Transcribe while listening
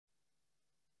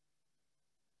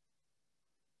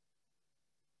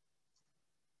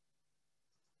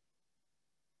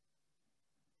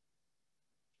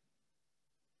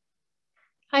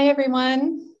Hi,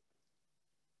 everyone.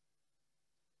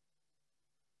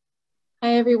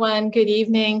 Hi, everyone. Good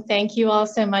evening. Thank you all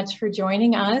so much for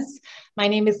joining us. My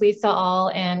name is Lisa All,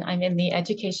 and I'm in the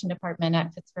Education Department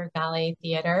at Pittsburgh Ballet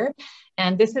Theater.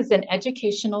 And this is an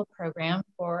educational program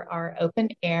for our open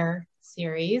air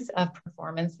series of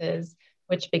performances,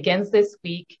 which begins this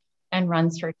week and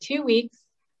runs for 2 weeks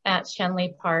at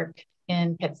Schenley Park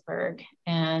in Pittsburgh.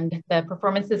 And the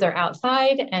performances are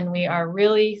outside, and we are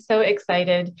really so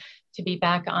excited to be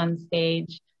back on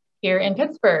stage here in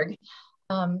Pittsburgh.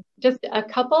 Just a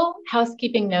couple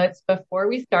housekeeping notes before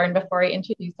we start and before I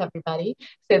introduce everybody.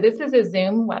 So this is a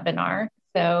Zoom webinar.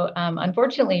 So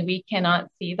unfortunately, we cannot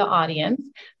see the audience,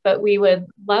 but we would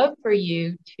love for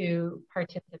you to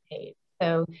participate.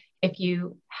 So if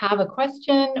you have a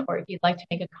question or if you'd like to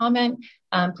make a comment,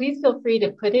 please feel free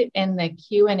to put it in the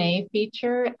Q&A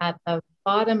feature at the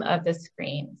bottom of the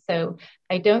screen. So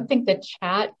I don't think the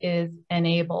chat is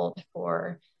enabled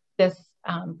for this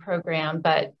program,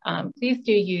 but please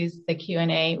do use the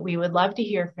Q&A. We would love to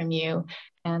hear from you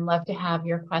and love to have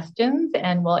your questions,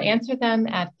 and we'll answer them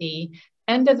at the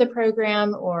end of the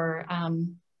program, or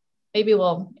maybe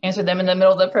we'll answer them in the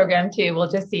middle of the program too. We'll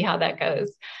just see how that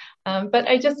goes. But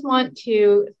I just want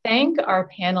to thank our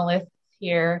panelists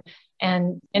here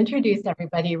and introduce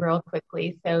everybody real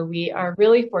quickly. So we are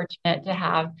really fortunate to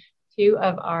have two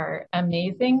of our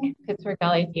amazing Pittsburgh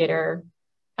Ballet Theater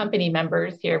company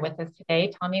members here with us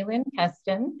today, Tommie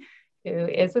Keston, who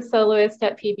is a soloist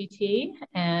at PBT,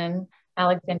 and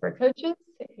Alexandra Kochis,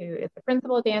 who is the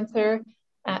principal dancer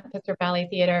at Pittsburgh Ballet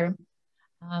Theater.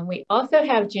 We also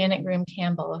have Groom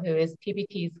Campbell, who is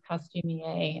PBT's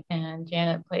Costumier, and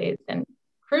Janet plays a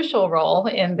crucial role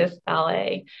in this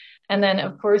ballet. And then,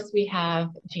 of course, we have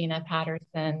Gina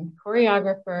Patterson,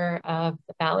 choreographer of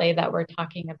the ballet that we're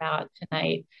talking about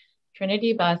tonight,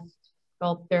 Trinity Bust,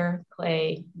 Sculptor,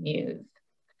 Clay, Muse.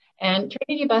 And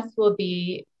Trinity Bust will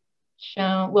be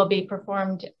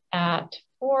performed at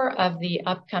 4 of the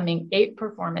upcoming 8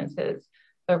 performances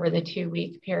over the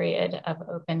 2-week period of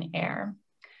open air.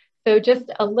 So just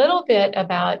a little bit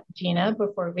about Gina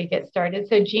before we get started.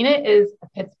 So Gina is a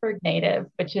Pittsburgh native,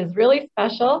 which is really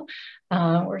special.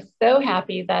 We're so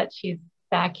happy that she's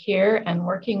back here and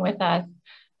working with us.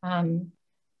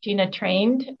 Gina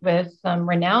trained with some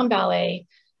renowned ballet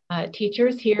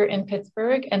teachers here in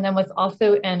Pittsburgh, and then was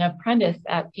also an apprentice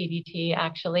at PBT,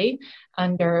 actually,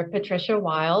 under Patricia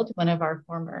Wild, one of our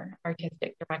former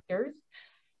artistic directors.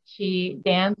 She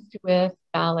danced with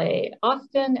Ballet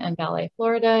Austin and Ballet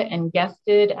Florida and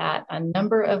guested at a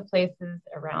number of places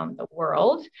around the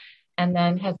world, and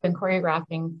then has been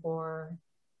choreographing for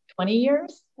 20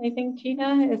 years, I think,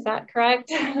 Gina, is that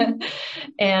correct? And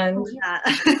time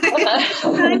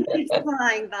keeps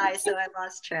flying by, so I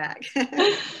lost track.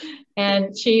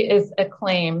 And she is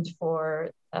acclaimed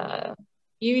for the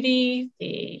beauty,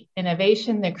 the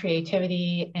innovation, the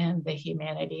creativity, and the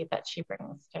humanity that she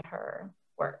brings to her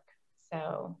work.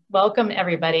 So welcome,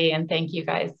 everybody, and thank you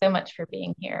guys so much for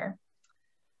being here.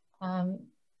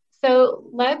 So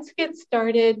let's get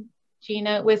started,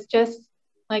 Gina, with just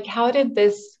like, how did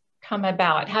this come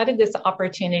about? How did this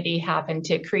opportunity happen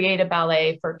to create a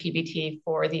ballet for PBT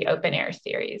for the open air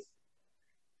series?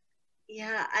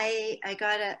 Yeah, I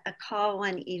got a call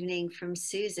one evening from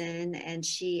Susan, and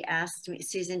she asked me,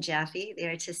 Susan Jaffe, the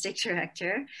artistic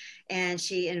director, and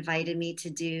she invited me to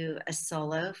do a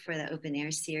solo for the open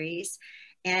air series.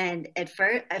 And at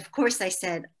first, of course, I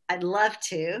said, I'd love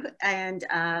to. And,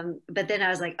 but then I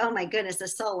was like, oh my goodness, a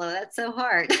solo, that's so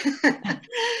hard.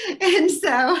 And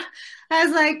so I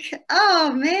was like,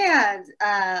 oh man.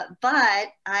 But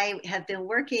I have been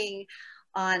working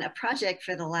on a project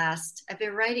for the last, I've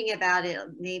been writing about it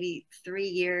maybe 3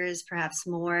 years, perhaps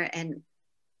more, and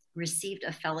received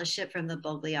a fellowship from the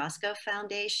Bogliasco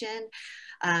Foundation,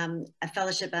 a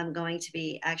fellowship I'm going to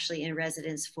be actually in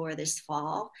residence for this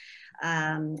fall.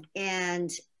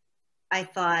 And I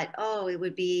thought, oh, it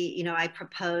would be, you know, I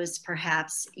proposed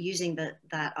perhaps using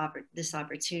this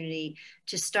opportunity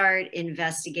to start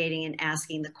investigating and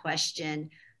asking the question,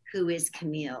 who is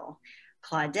Camille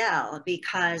Claudel?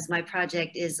 Because my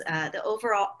project is, the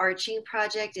overall arching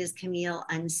project is Camille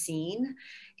Unseen.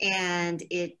 And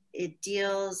it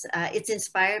deals, it's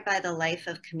inspired by the life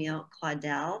of Camille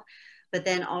Claudel, but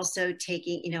then also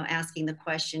taking, you know, asking the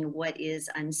question, what is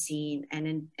unseen,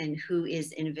 and who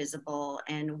is invisible,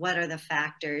 and what are the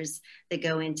factors that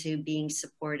go into being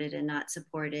supported and not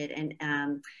supported. And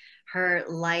her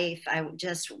life, I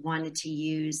just wanted to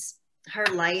use her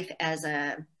life as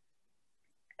a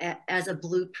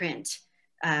blueprint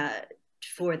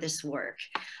for this work.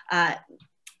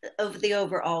 of the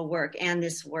overall work, and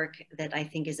this work that I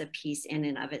think is a piece in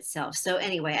and of itself. So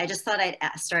anyway, I just thought I'd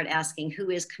start asking,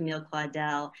 who is Camille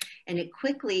Claudel? And it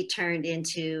quickly turned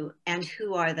into, and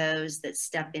who are those that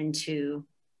step into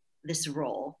this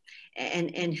role?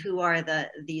 And who are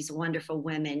these wonderful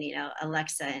women, you know,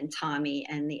 Alexa and Tommie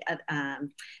and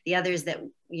the others that,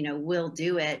 you know, will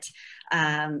do it.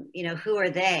 You know, who are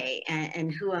they,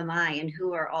 and who am I, and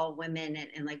who are all women,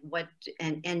 and like what,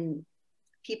 and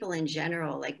people in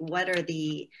general, like what are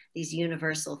these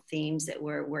universal themes that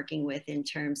we're working with in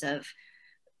terms of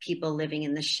people living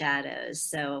in the shadows.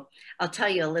 So I'll tell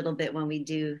you a little bit when we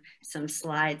do some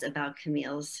slides about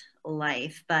Camille's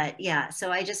life. But yeah,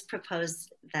 so I just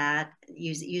proposed that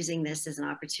using this as an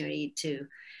opportunity to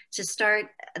start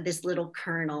this little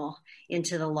kernel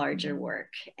into the larger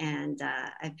work. And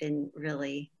I've been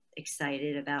really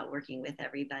excited about working with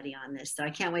everybody on this. So I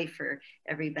can't wait for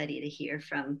everybody to hear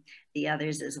from the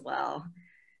others as well.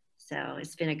 So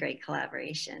it's been a great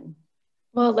collaboration.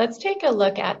 Well, let's take a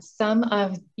look at some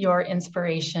of your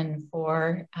inspiration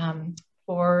for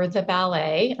the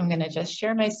ballet. I'm going to just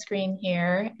share my screen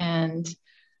here, and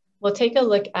we'll take a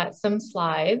look at some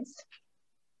slides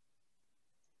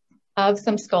of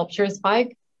some sculptures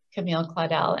by Camille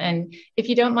Claudel. And if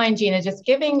you don't mind, Gina, just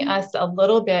giving us a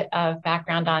little bit of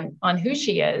background on who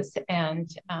she is,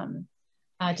 and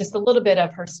just a little bit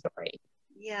of her story.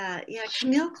 Yeah,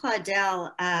 Camille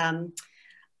Claudel.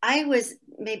 I was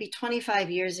maybe 25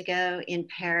 years ago in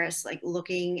Paris, like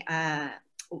looking at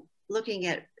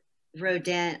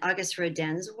Auguste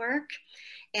Rodin's work.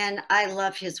 And I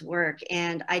love his work,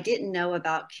 and I didn't know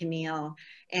about Camille.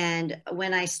 And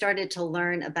when I started to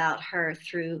learn about her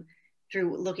through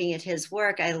looking at his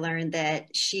work, I learned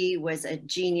that she was a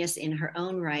genius in her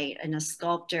own right and a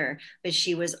sculptor, but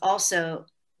she was also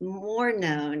more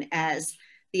known as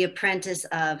the apprentice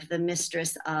of, the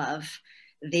mistress of,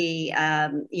 the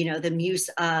muse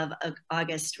of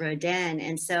Auguste Rodin.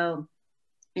 And so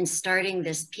in starting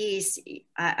this piece,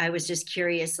 I was just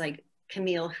curious, like,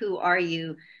 Camille, who are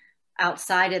you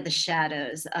outside of the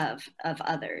shadows of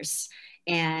others?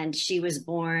 And she was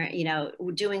born, you know,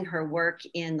 doing her work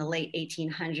in the late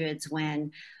 1800s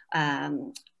when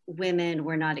women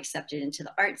were not accepted into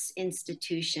the arts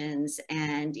institutions.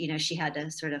 And, you know, she had to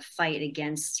sort of fight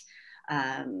against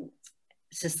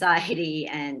society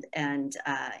and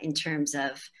in terms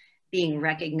of being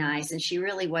recognized. And she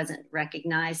really wasn't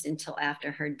recognized until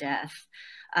after her death.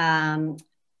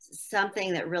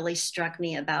 Something that really struck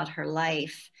me about her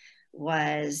life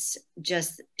was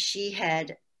just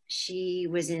she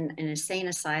was in an insane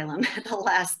asylum the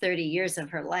last 30 years of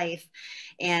her life,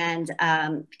 and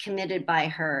committed by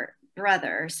her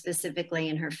brother, specifically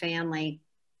in her family.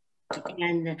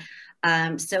 And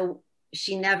so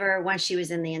she never, once she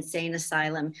was in the insane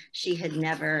asylum, she had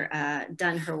never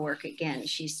done her work again.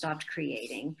 She stopped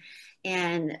creating.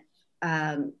 And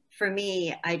for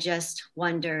me, I just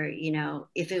wonder, you know,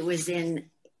 if it was in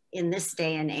this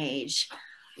day and age,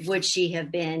 would she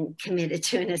have been committed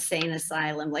to an insane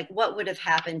asylum? Like, what would have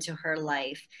happened to her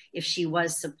life if she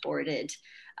was supported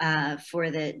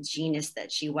for the genius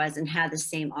that she was and had the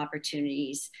same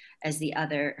opportunities as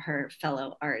her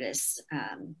fellow artists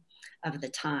of the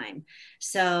time?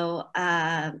 So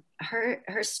her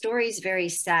story is very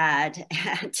sad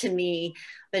to me,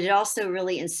 but it also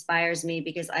really inspires me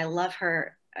because I love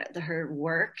her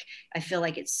work. I feel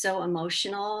like it's so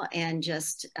emotional and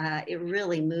just it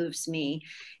really moves me.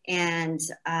 And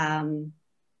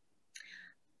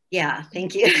yeah,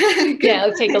 thank you. Yeah,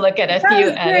 let's take a look at a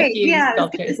few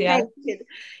sculptures.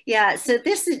 Yeah. So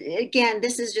this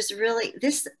is just really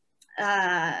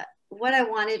what I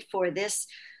wanted for this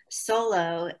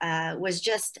solo was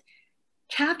just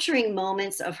capturing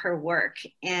moments of her work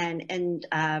and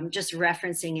just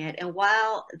referencing it. And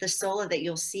while the solo that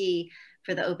you'll see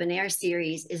for the open air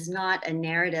series is not a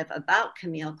narrative about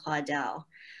Camille Claudel,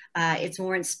 it's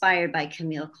more inspired by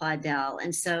Camille Claudel.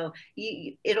 And so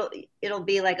it'll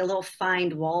be like a little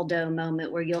Find Waldo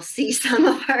moment where you'll see some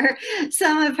of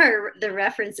the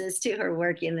references to her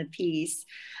work in the piece.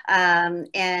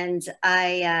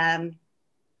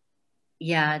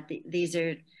 These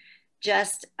are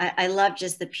just, I love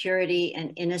just the purity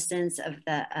and innocence of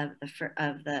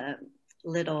the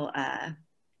little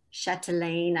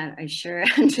chatelaine. I'm sure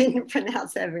I didn't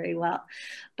pronounce that very well,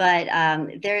 but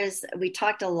we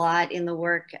talked a lot in the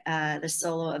work, the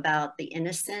solo, about the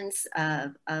innocence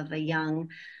of a young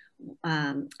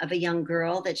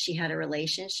girl that she had a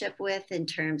relationship with, in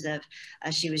terms of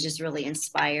she was just really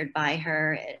inspired by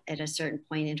her at a certain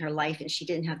point in her life, and she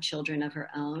didn't have children of her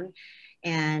own.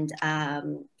 And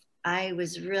I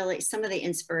was really, some of the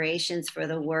inspirations for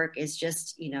the work is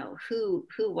just, you know, who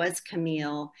was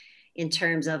Camille in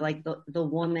terms of like the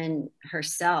woman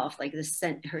herself, like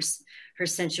her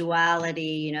sensuality,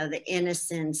 you know, the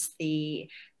innocence, the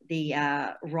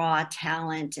raw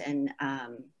talent and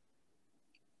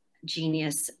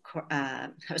genius. I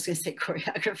was going to say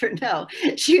choreographer. No,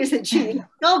 she was a genius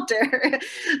sculptor.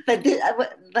 But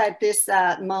this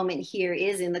moment here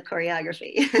is in the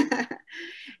choreography,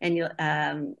 and you'll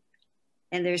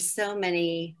and there's so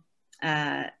many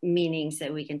meanings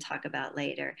that we can talk about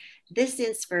later. This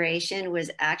inspiration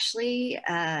was actually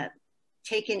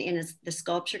taken in the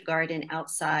sculpture garden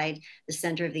outside the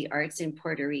Center of the Arts in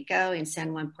Puerto Rico, in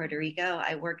San Juan, Puerto Rico.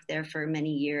 I worked there for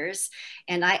many years,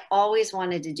 and I always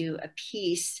wanted to do a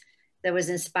piece that was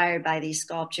inspired by these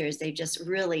sculptures. They just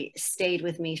really stayed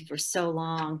with me for so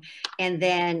long. And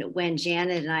then when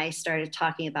Janet and I started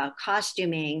talking about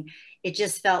costuming, it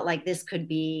just felt like this could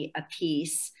be a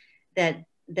piece that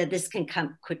this could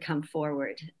come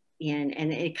forward in,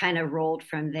 and it kind of rolled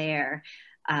from there.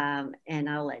 And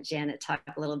I'll let Janet talk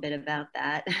a little bit about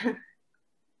that.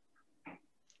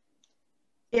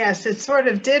 Yes, it sort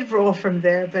of did roll from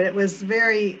there, but it was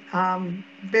very,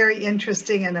 very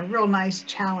interesting and a real nice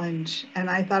challenge. And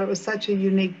I thought it was such a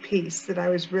unique piece that I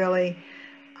was really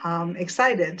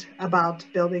excited about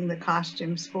building the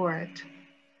costumes for it.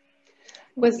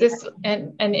 Was this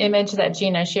an image that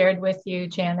Gina shared with you,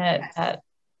 Janet? Yes.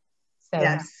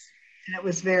 Yes, and it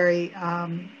was very,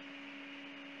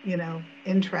 you know,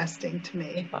 interesting to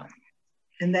me.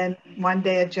 And then one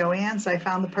day at Joann's, I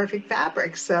found the perfect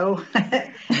fabric. So,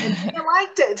 and she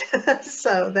liked it.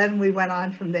 So then we went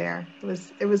on from there.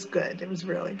 It was good. It was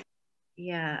really good.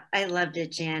 Yeah, I loved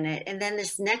it, Janet. And then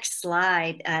this next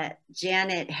slide,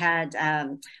 Janet had,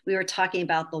 we were talking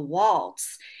about the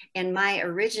waltz, and my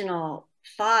original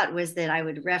thought was that I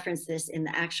would reference this in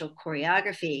the actual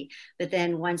choreography. But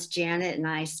then once Janet and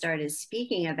I started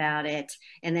speaking about it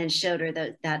and then showed her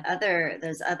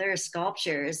those other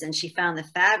sculptures, and she found the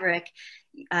fabric,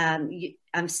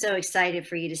 I'm so excited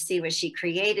for you to see what she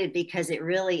created, because it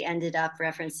really ended up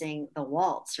referencing the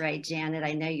waltz, right, Janet?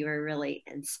 I know you were really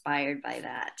inspired by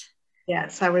that.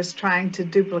 Yes, I was trying to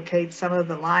duplicate some of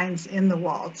the lines in the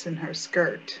waltz in her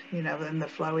skirt, you know, and the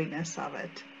flowiness of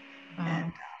it. Wow.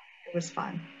 And it was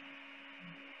fun.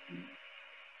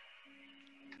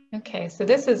 Okay, so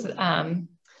this is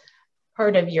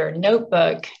part of your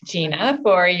notebook, Gina,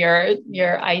 for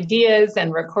your ideas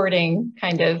and recording.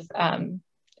 Kind of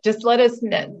just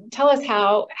tell us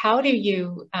how do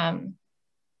you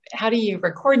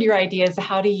record your ideas?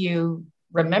 How do you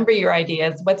remember your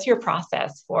ideas? What's your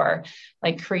process for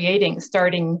like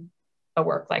starting a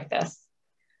work like this?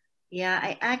 Yeah,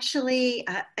 I actually,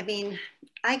 I mean,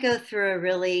 I go through a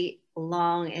really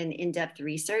long and in-depth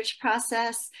research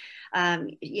process,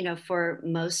 you know, for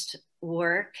most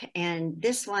work. And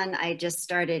this one I just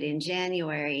started in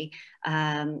January,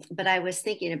 but I was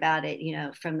thinking about it, you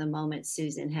know, from the moment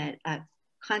Susan had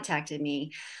contacted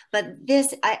me. But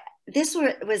this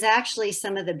was actually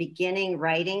some of the beginning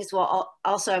writings. Well,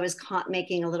 also I was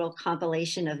making a little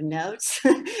compilation of notes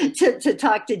to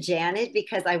talk to Janet,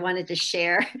 because I wanted to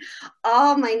share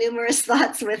all my numerous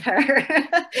thoughts with her.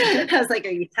 I was like,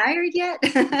 "Are you tired yet?"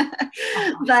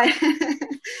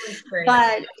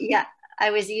 But yeah, I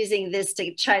was using this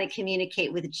to try to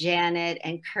communicate with Janet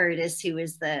and Curtis, who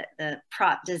is the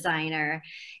prop designer,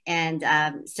 and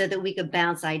so that we could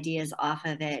bounce ideas off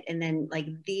of it. And then like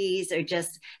this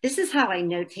is how I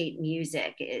notate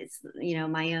music, is, you know,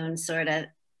 my own sort of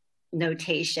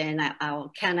notation.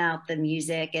 I'll count out the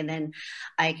music, and then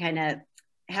I kind of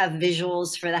have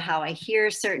visuals for how I hear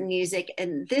certain music.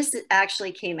 And this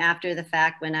actually came after the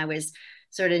fact, when I was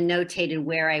sort of notated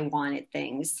where I wanted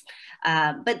things.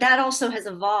 But that also has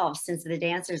evolved since the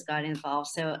dancers got involved.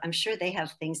 So I'm sure they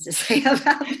have things to say about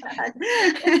that.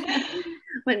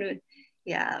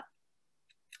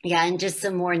 Yeah, and just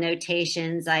some more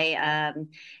notations.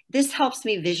 This helps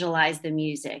me visualize the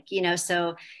music, you know,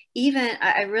 so even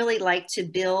I really like to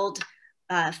build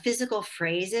physical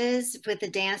phrases with the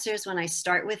dancers when I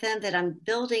start with them, that I'm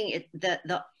building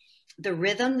the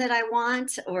rhythm that I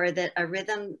want, or a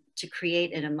rhythm to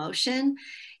create an emotion.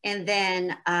 And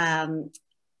then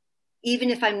even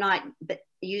if I'm not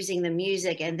using the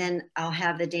music, and then I'll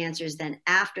have the dancers then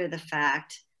after the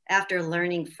fact, after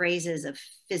learning phrases of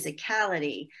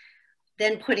physicality,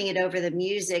 then putting it over the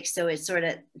music, so it sort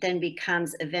of then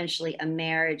becomes eventually a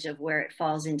marriage of where it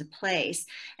falls into place.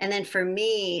 And then for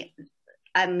me,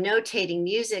 I'm notating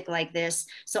music like this,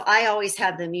 so I always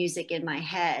have the music in my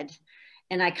head,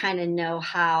 and I kind of know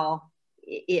how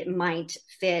it might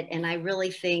fit. And I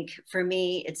really think for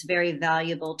me, it's very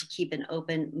valuable to keep an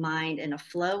open mind and a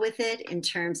flow with it, in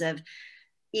terms of,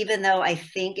 even though I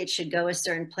think it should go a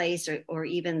certain place, or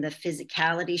even the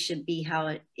physicality should be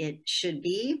how it should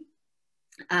be.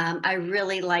 I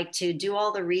really like to do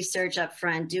all the research up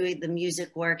front, doing the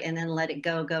music work, and then let it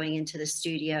go going into the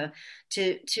studio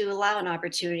to allow an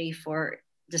opportunity for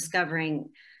discovering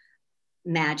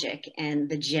magic and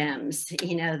the gems,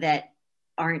 you know, that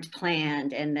aren't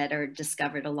planned and that are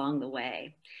discovered along the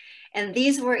way. And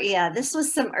these were, yeah, this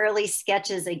was some early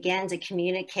sketches, again, to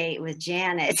communicate with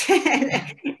Janet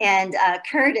and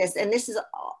Curtis. And this is,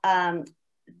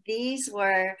 these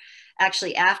were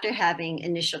actually after having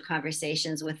initial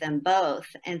conversations with them both,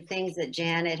 and things that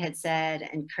Janet had said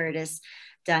and Curtis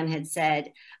Dunn had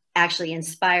said actually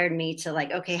inspired me to,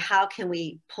 like, okay, how can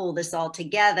we pull this all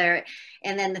together?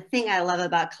 And then the thing I love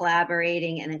about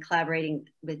collaborating, and then collaborating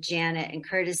with Janet and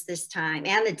Curtis this time,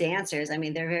 and the dancers, I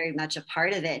mean, they're very much a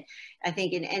part of it. I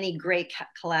think in any great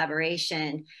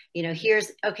collaboration, you know,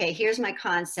 here's my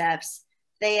concepts.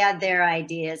 They add their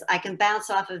ideas. I can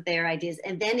bounce off of their ideas,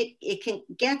 and then it can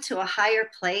get to a higher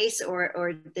place,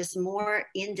 or this more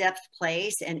in-depth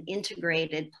place and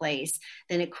integrated place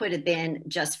than it could have been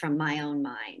just from my own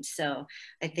mind. So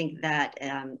I think that,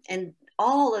 and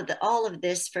all of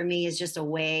this for me is just a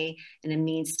way and a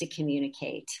means to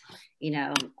communicate, you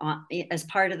know, as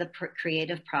part of the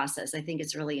creative process. I think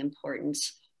it's really important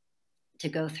to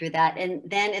go through that. And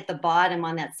then at the bottom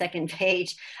on that second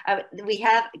page, we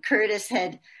have Curtis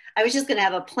had, I was just going to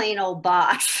have a plain old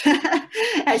box,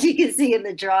 as you can see in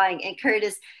the drawing. And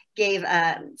Curtis gave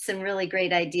some really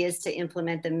great ideas to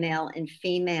implement the male and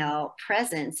female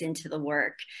presence into the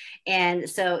work. And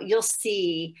so you'll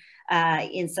see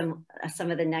in some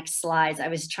of the next slides, I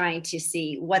was trying to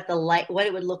see what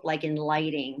it would look like in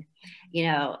lighting, you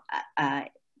know,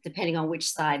 depending on which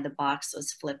side the box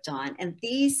was flipped on. And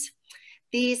these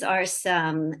are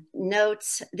some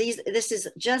notes. This is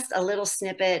just a little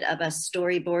snippet of a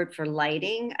storyboard for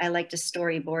lighting. I like to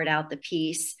storyboard out the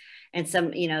piece, and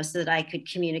some, you know, so that I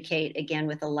could communicate again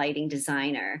with a lighting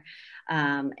designer.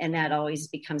 And that always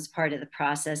becomes part of the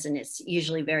process. And it's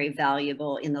usually very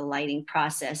valuable in the lighting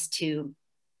process to,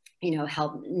 you know,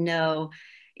 help know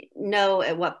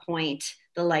at what point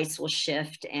the lights will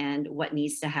shift and what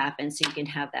needs to happen, so you can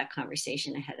have that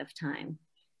conversation ahead of time.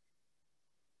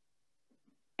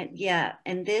 Yeah,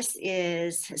 and this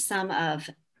is some of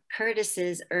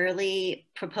Curtis's early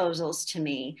proposals to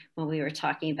me when we were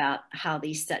talking about how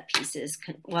these set pieces,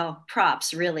 well,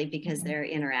 props really, because they're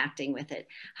interacting with it,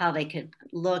 how they could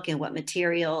look and what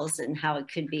materials, and how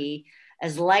it could be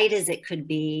as light as it could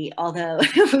be. Although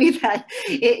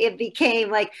it became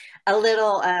like a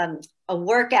little a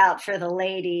workout for the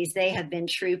ladies. They have been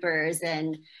troopers,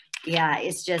 and yeah,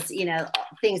 it's just, you know,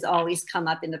 things always come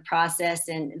up in the process,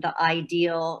 and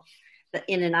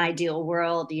in an ideal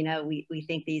world, you know, we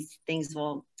think these things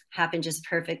will happen just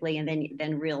perfectly, and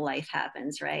then real life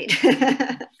happens, right?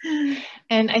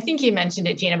 And I think you mentioned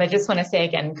it, Gina, but I just want to say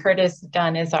again, Curtis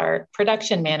Dunn is our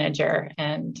production manager,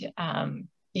 and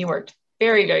you worked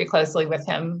very, very closely with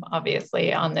him,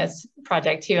 obviously, on this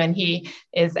project too. And he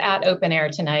is at Open Air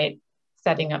tonight,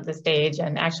 setting up the stage.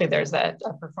 And actually there's a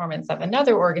performance of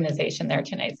another organization there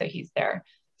tonight. So he's there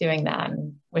doing that,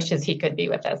 and wishes he could be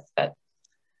with us, but.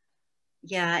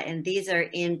 Yeah, and these are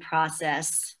in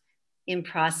process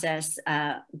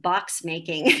box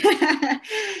making.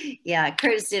 Yeah,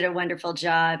 Curtis did a wonderful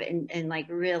job, and like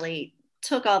really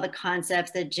took all the concepts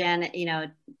that Janet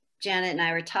and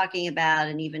I were talking about,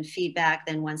 and even feedback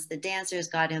then once the dancers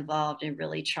got involved, and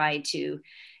really tried to,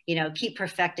 you know, keep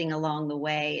perfecting along the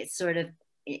way. It's sort of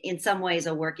in some ways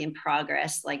a work in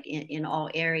progress, like in all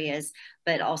areas,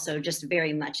 but also just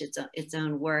very much its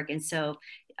own work. And so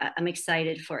I'm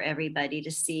excited for everybody to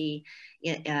see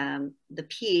the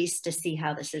piece, to see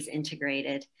how this is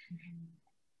integrated.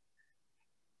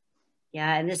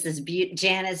 Yeah, and this is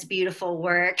Janet's beautiful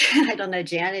work. I don't know,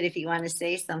 Janet, if you want to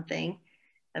say something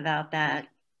about that.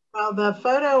 Well, the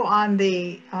photo on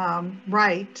the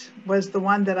right was the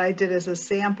one that I did as a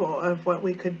sample of what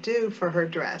we could do for her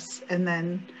dress. And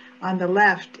then on the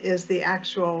left is the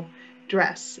actual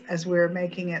dress as we were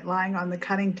making it, lying on the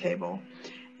cutting table.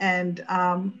 And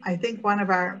I think one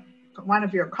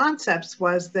of your concepts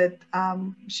was that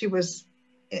she was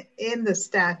in the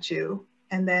statue,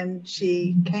 and then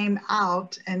she came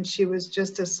out, and she was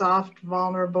just a soft,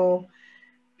 vulnerable,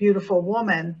 beautiful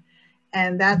woman.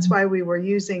 And that's why we were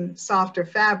using softer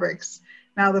fabrics.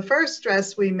 Now, the first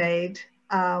dress we made,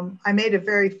 I made it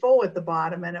very full at the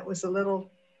bottom, and it was a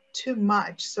little too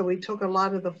much. So we took a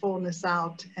lot of the fullness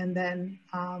out, and then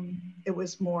it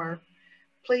was more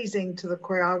pleasing to the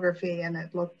choreography and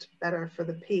it looked better for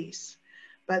the piece.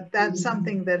 But that's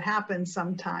something that happens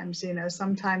sometimes, you know,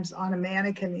 sometimes on a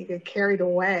mannequin you get carried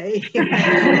away. When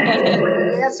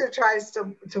the dancer tries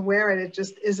to wear it, it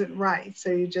just isn't right.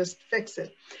 So you just fix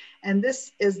it. And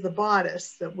this is the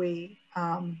bodice that we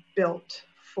built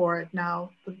for it.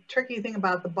 Now, the tricky thing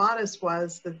about the bodice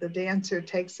was that the dancer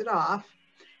takes it off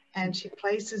and she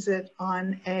places it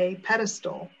on a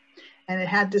pedestal, and it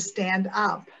had to stand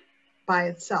up by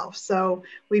itself. So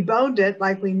we boned it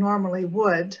like we normally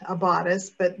would a bodice,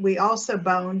 but we also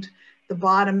boned the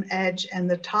bottom edge and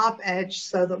the top edge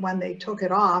so that when they took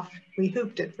it off, we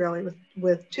hooped it really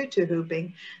with tutu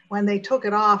hooping. When they took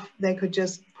it off, they could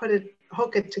just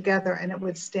hook it together and it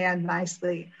would stand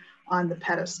nicely on the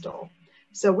pedestal.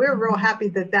 So we're real happy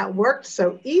that that worked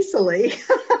so easily.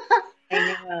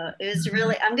 I know, it was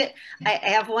really, I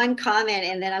have one comment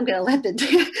and then I'm going to let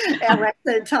Alexa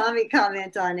and Tommie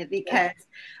comment on it, because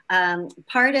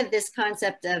part of this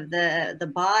concept of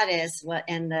the bodice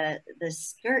and the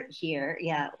skirt here,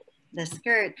 the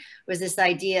skirt, was this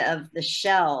idea of the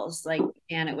shells, like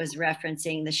Janet was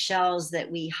referencing, the shells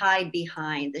that we hide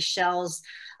behind, the shells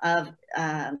of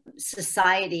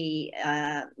society,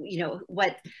 you know,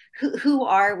 who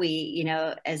are we, you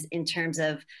know, as in terms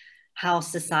of how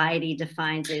society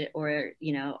defines it, or,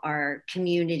 you know, our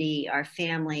community, our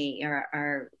family, or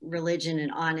our religion,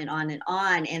 and on and on and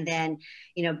on. And then,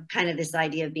 you know, kind of this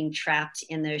idea of being trapped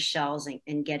in those shells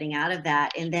and getting out of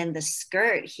that. And then the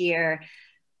skirt here,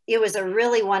 it was a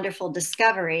really wonderful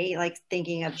discovery, like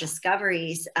thinking of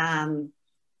discoveries, two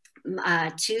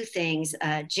things.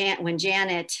 When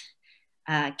Janet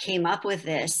came up with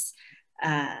this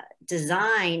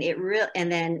design,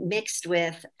 and then mixed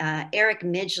with Eric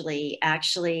Midgley,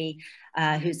 actually,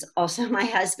 who's also my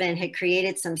husband, had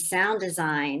created some sound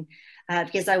design,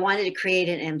 because I wanted to create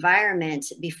an environment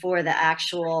before the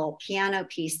actual piano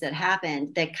piece that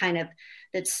happened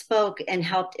that spoke and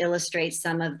helped illustrate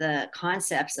some of the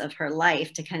concepts of her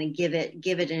life, to kind of give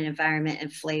it an environment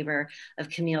and flavor of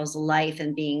Camille's life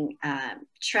and being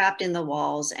trapped in the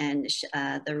walls and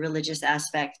the religious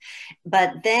aspect.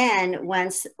 But then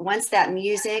once that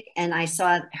music, and I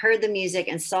heard the music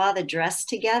and saw the dress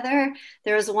together,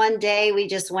 there was one day we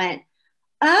just went,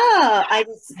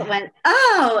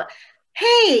 oh,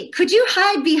 hey, could you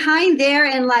hide behind there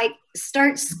and like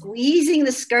start squeezing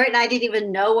the skirt? And I didn't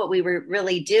even know what we were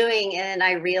really doing. And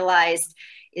I realized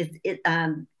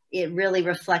it really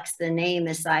reflects the name,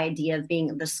 this idea of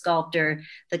being the sculptor,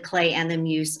 the clay, and the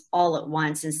muse all at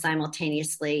once and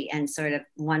simultaneously, and sort of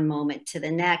one moment to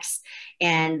the next.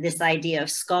 And this idea of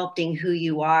sculpting who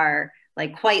you are,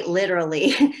 like quite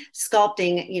literally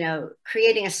sculpting, you know,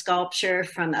 creating a sculpture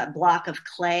from a block of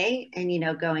clay and, you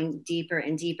know, going deeper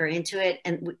and deeper into it,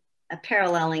 and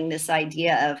paralleling this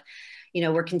idea of, you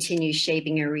know, we're continuing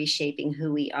shaping or reshaping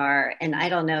who we are. And I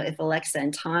don't know if Alexa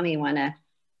and Tommie want to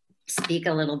speak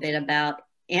a little bit about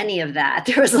any of that.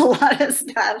 There was a lot of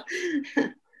stuff.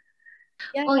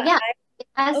 Well, yeah, it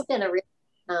has been a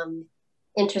really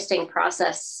interesting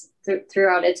process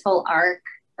throughout its whole arc.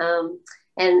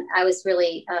 And I was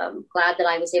really glad that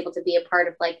I was able to be a part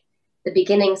of like the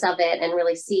beginnings of it and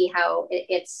really see how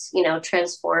it's, you know,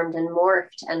 transformed and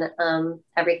morphed and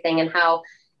everything, and how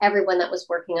everyone that was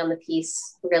working on the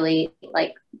piece really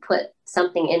like put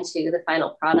something into the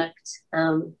final product.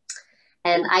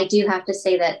 And I do have to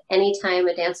say that anytime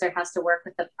a dancer has to work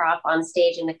with a prop on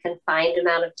stage in a confined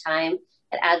amount of time,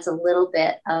 it adds a little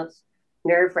bit of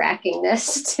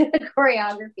nerve-wrackingness to the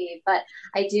choreography. But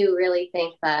I do really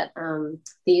think that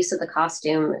the use of the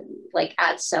costume like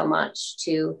adds so much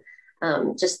to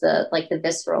just the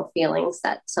visceral feelings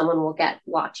that someone will get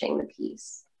watching the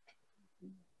piece.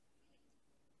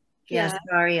 Yeah,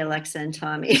 sorry, Alexa and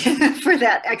Tommie, for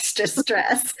that extra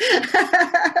stress.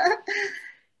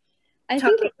 I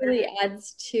think it really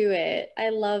adds to it. I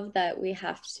love that we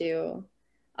have to,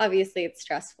 obviously it's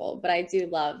stressful, but I do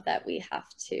love that we have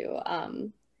to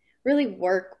really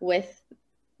work with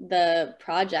the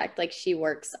project like she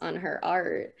works on her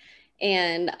art.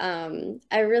 And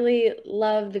I really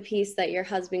love the piece that your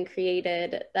husband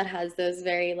created that has those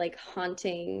very like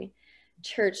haunting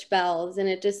church bells. And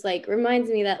it just like reminds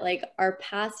me that like our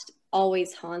past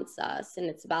always haunts us, and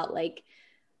it's about like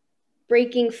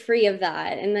breaking free of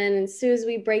that. And then as soon as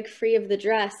we break free of the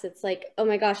dress, it's like, oh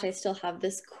my gosh, I still have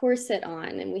this corset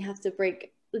on, and we have to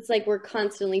break. It's like we're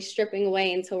constantly stripping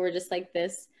away until we're just like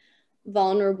this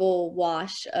vulnerable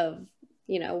wash of,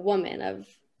 you know, woman, of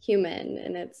human.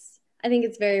 And I think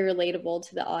it's very relatable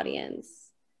to the audience.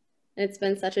 And it's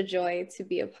been such a joy to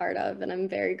be a part of, and I'm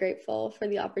very grateful for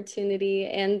the opportunity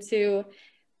and to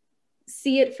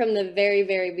see it from the very,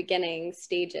 very beginning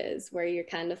stages where you're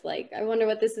kind of like, I wonder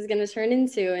what this is going to turn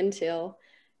into, until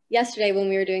yesterday when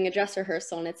we were doing a dress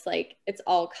rehearsal, and it's like, it's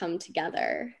all come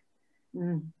together.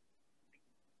 Mm.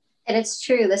 And it's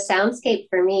true, the soundscape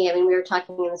for me, I mean, we were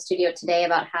talking in the studio today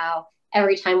about how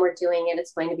every time we're doing it,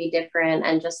 it's going to be different,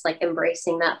 and just like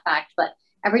embracing that fact. But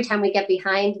every time we get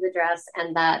behind the dress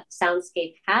and that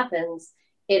soundscape happens,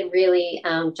 it really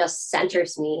just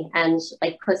centers me and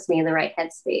like puts me in the right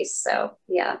headspace. So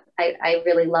yeah, I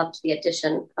really loved the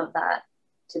addition of that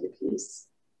to the piece.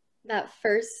 That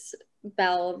first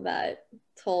bell that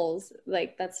tolls,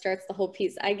 like that starts the whole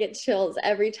piece, I get chills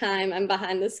every time I'm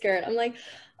behind the skirt. I'm like,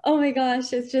 oh my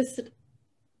gosh, it's just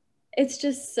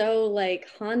so like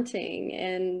haunting.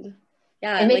 And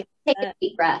yeah, it makes like you take a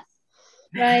deep breath.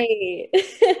 Right.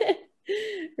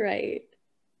 Right.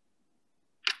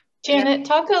 Janet,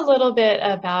 talk a little bit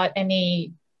about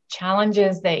any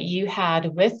challenges that you had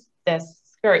with this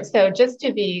skirt. So just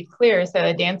to be clear, so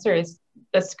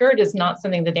the skirt is not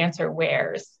something the dancer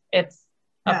wears. It's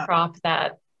a prop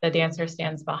that the dancer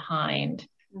stands behind.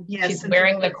 Yes. She's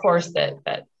wearing the corset,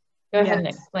 but go ahead and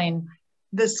explain.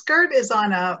 The skirt is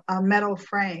on a metal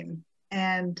frame,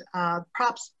 and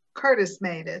Curtis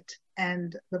made it,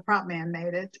 and the prop man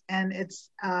made it, and it's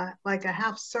like a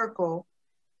half circle,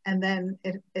 and then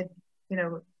it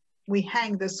we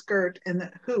hang the skirt and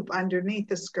the hoop underneath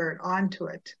the skirt onto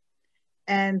it.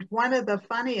 And one of the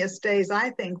funniest days, I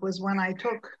think, was when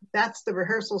that's the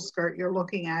rehearsal skirt you're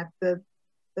looking at. The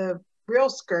real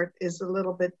skirt is a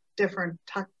little bit different,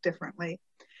 tucked differently.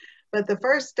 But the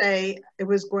first day it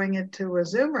was going into a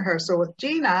Zoom rehearsal with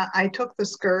Gina, I took the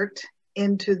skirt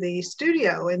into the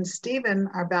studio, and Stephen,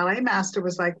 our ballet master,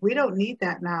 was like, we don't need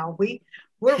that now. We're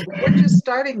just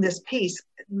starting this piece.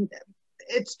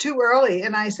 It's too early.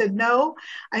 And I said, no.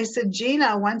 I said,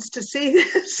 Gina wants to see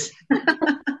this.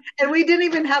 And we didn't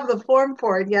even have the form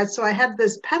for it yet. So I had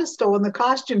this pedestal in the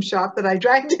costume shop that I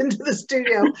dragged into the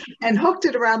studio and hooked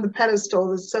it around the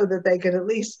pedestal so that they could at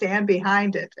least stand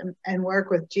behind it and work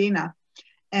with Gina.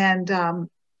 And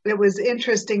it was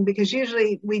interesting because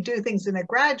usually we do things in a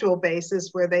gradual basis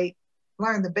where they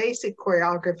learn the basic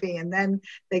choreography and then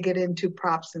they get into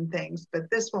props and things. But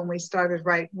this one we started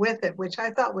right with it, which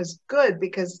I thought was good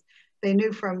because they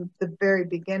knew from the very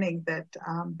beginning that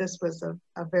this was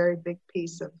a very big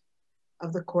piece of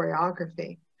the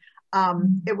choreography.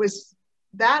 It was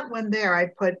that one there.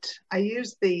 I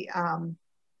used the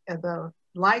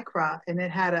Lycra, and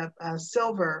it had a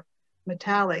silver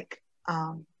metallic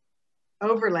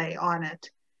overlay on it.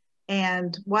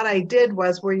 And what I did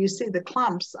was, where you see the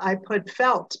clumps, I put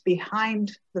felt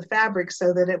behind the fabric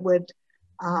so that it would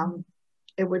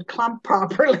clump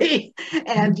properly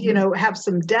and have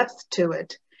some depth to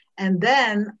it. And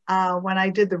then when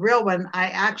I did the real one, I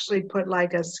actually put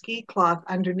like a ski cloth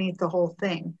underneath the whole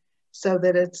thing so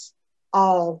that it's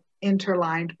all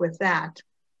interlined with that.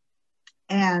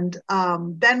 And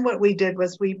then what we did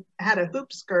was we had a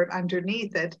hoop skirt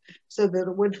underneath it so that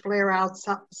it would flare out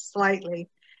slightly.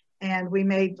 And we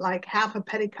made like half a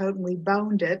petticoat and we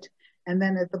boned it. And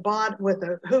then at the bottom with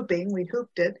the hooping, we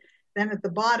hooped it. Then at the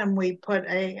bottom, we put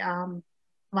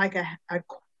like a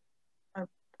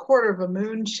quarter of a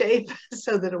moon shape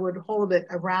so that it would hold it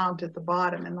around at the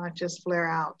bottom and not just flare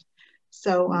out.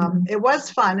 So it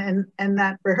was fun. And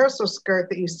that rehearsal skirt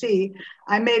that you see,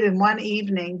 I made in one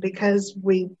evening because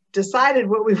we decided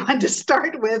what we wanted to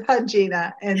start with, huh,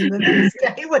 Gina? And the next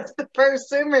day was the first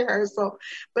Zoom rehearsal,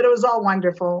 but it was all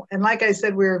wonderful. And like I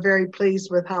said, we were very pleased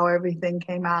with how everything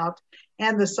came out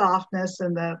and the softness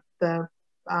and the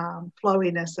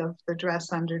flowiness of the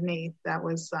dress underneath. That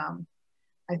was,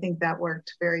 I think that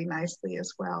worked very nicely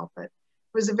as well. But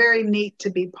it was very neat to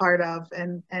be part of.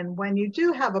 And when you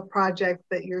do have a project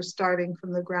that you're starting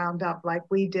from the ground up,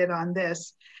 like we did on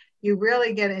this, you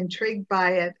really get intrigued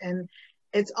by it. And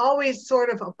it's always sort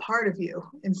of a part of you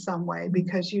in some way,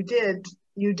 because you did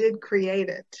create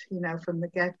it, from the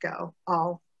get-go,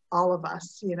 all of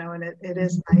us, and it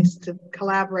is nice to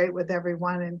collaborate with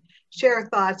everyone and share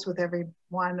thoughts with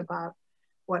everyone about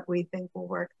what we think will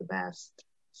work the best.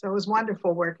 So it was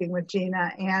wonderful working with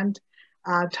Gina and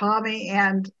Tommie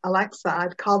and Alexa.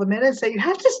 I'd call them in and say, you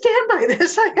have to stand by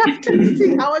this. I have to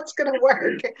see how it's going to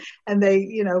work. And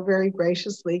they, very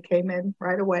graciously came in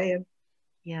right away and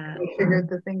we figured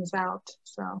the things out.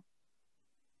 So.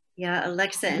 Yeah,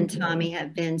 Alexa and Tommie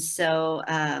have been so,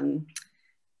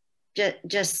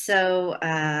 just so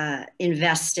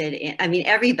invested in,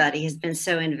 everybody has been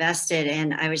so invested.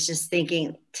 And I was just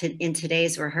thinking in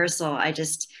today's rehearsal, I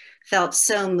just felt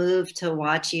so moved to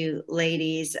watch you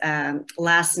ladies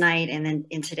last night and then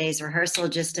in today's rehearsal,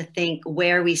 just to think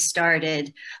where we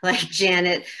started. Like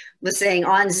Janet was saying,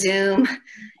 on Zoom,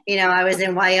 you know, I was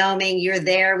in Wyoming, you're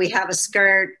there, we have a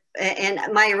skirt. And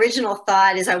my original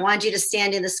thought is I want you to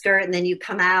stand in the skirt and then you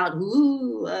come out.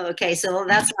 Ooh, okay, so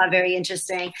that's not very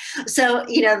interesting. So,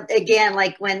 you know, again,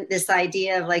 like when this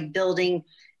idea of like building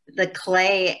the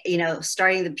clay, you know,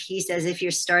 starting the piece as if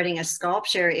you're starting a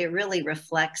sculpture, it really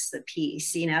reflects the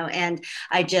piece, you know. And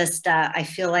I just, I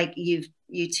feel like you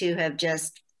two have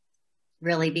just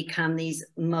really become these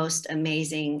most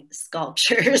amazing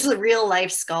sculptures, real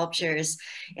life sculptures.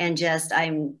 And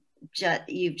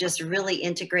you've just really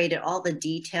integrated all the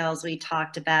details we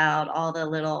talked about, all the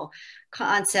little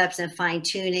concepts and fine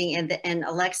tuning, and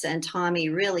Alexa and Tommie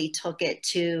really took it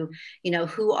to, you know,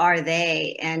 who are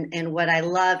they? And what I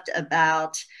loved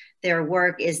about their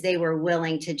work is they were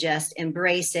willing to just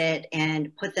embrace it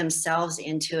and put themselves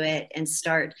into it and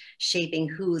start shaping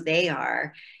who they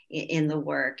are in the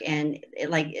work. And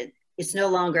it's no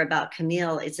longer about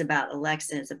Camille, it's about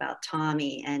Alexa, it's about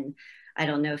Tommie. And I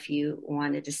don't know if you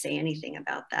wanted to say anything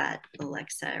about that,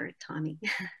 Alexa or Tommie.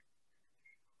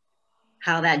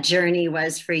 How that journey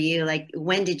was for you. Like,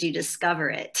 when did you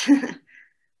discover it?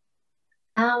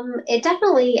 It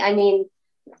definitely, I mean,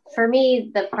 for me,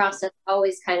 the process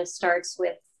always kind of starts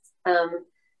with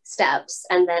steps,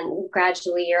 and then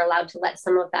gradually you're allowed to let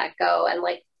some of that go and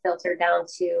like filter down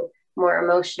to more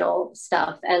emotional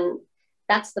stuff. And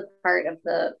that's the part of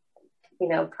the, you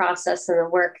know, process and the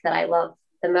work that I love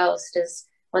the most, is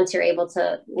once you're able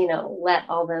to, you know, let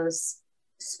all those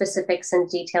specifics and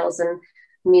details and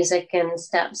music and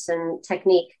steps and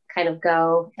technique kind of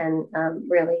go, and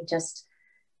really just,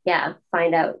 yeah,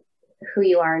 find out who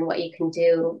you are and what you can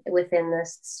do within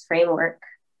this framework.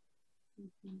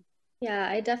 Yeah,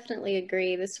 I definitely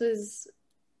agree. This was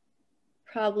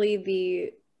probably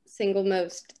the single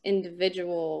most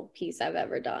individual piece I've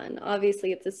ever done.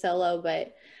 Obviously it's a solo,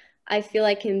 but I feel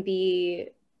I can be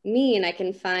me and I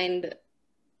can find,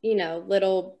 you know,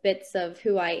 little bits of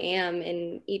who I am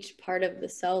in each part of the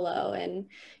solo. And,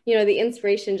 you know, the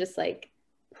inspiration just like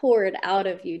poured out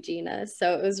of you, Gina.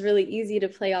 So it was really easy to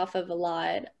play off of a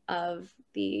lot of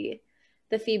the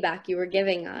feedback you were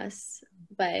giving us.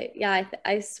 But yeah,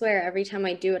 I swear every time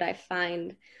I do it, I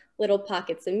find little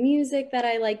pockets of music that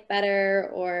I like better,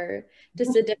 or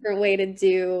just a different way to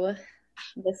do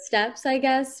the steps, I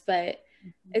guess. But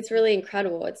it's really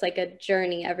incredible. It's like a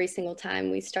journey every single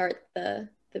time we start the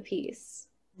piece.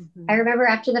 I remember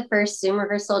after the first Zoom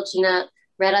rehearsal, Gina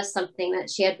read us something that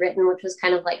she had written, which was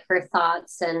kind of like her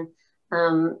thoughts, and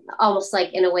almost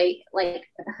like in a way like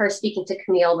her speaking to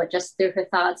Camille, but just through her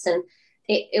thoughts. And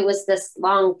it was this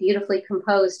long, beautifully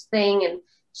composed thing, and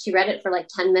she read it for like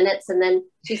 10 minutes, and then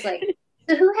she's like,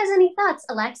 so who has any thoughts,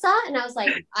 Alexa? And I was like,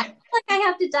 I feel like I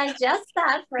have to digest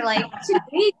that for like 2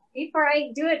 weeks before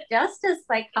I do it justice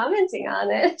by commenting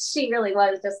on it. She really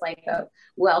was just like a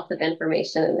wealth of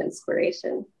information and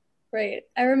inspiration. Right.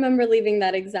 I remember leaving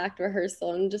that exact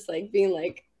rehearsal and just like being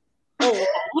like, oh,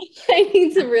 wow. I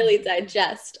need to really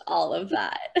digest all of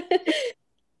that.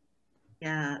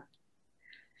 Yeah,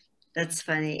 that's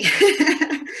funny.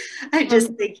 I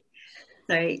just think,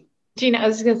 sorry. Gina, I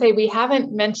was just going to say, we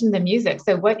haven't mentioned the music.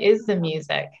 So what is the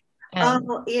music? Talk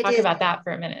about that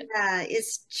for a minute. Yeah,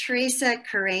 it's Teresa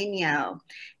Carreño,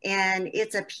 and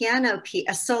it's a piano piece,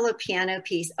 a solo piano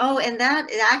piece. Oh, and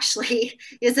that actually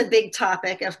is a big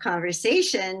topic of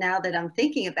conversation now that I'm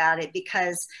thinking about it,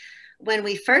 because when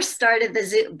we first started the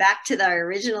Zoom, back to the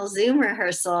original Zoom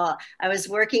rehearsal, I was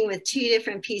working with 2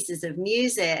 different pieces of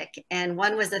music, and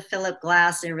one was a Philip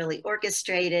Glass and really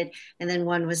orchestrated, and then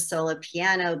one was solo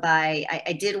piano by,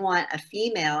 I did want a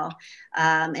female,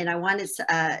 and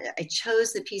I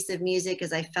chose the piece of music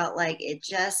because I felt like it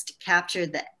just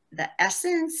captured the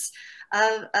essence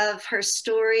of her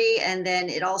story. And then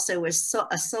it also was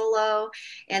a solo,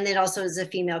 and it also is a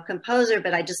female composer.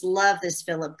 But I just love this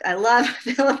I love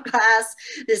Philip Glass,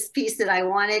 this piece that I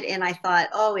wanted. And I thought,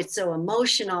 oh, it's so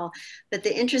emotional. But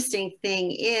the interesting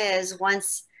thing is,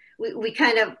 once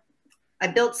I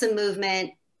built some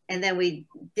movement, and then we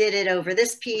did it over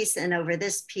this piece and over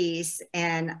this piece.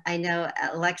 And I know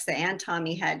Alexa and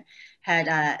Tommie had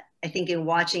I think in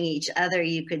watching each other,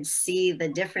 you could see the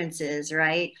differences,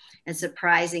 right? And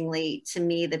surprisingly, to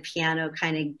me, the piano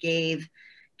kind of gave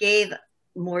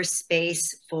more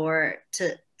space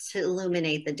to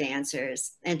illuminate the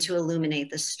dancers and to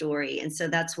illuminate the story. And so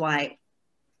that's why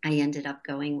I ended up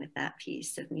going with that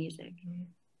piece of music.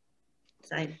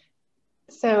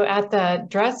 So at the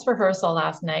dress rehearsal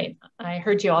last night, I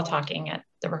heard you all talking at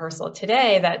the rehearsal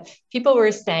today that people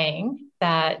were saying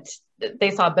that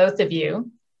they saw both of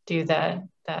you do the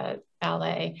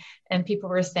ballet, and people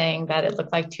were saying that it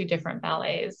looked like two different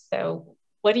ballets. So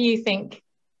what do you think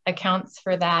accounts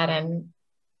for that?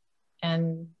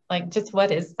 And like, just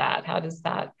what is that? How does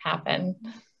that happen?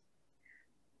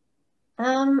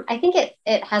 I think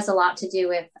it has a lot to do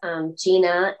with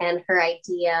Gina and her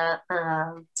idea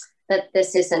that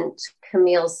this isn't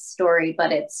Camille's story,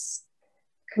 but it's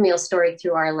Camille's story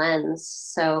through our lens.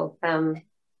 So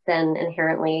then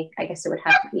inherently, I guess it would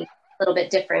have to be a little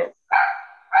bit different.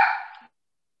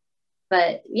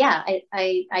 But yeah,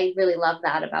 I really love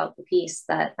that about the piece,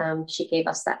 that she gave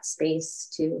us that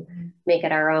space to make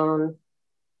it our own.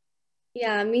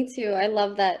 Yeah, me too. I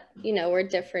love that, you know, we're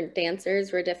different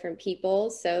dancers, we're different people,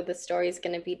 so the story is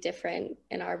going to be different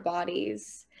in our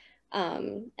bodies.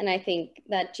 And I think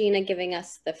that Gina giving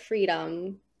us the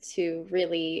freedom to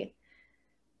really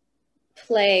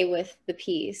play with the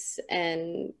piece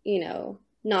and, you know,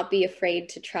 not be afraid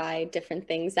to try different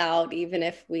things out, even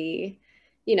if we,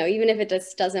 you know, even if it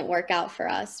just doesn't work out for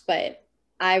us. But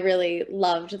I really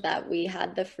loved that we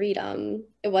had the freedom.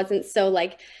 It wasn't so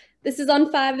like, this is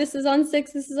on 5, this is on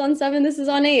 6, this is on 7, this is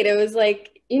on 8. It was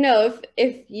like, you know,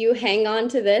 if you hang on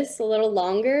to this a little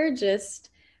longer, just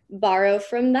borrow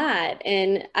from that.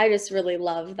 And I just really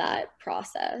love that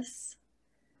process.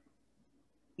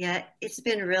 Yeah, it's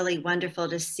been really wonderful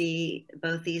to see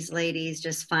both these ladies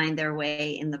just find their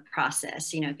way in the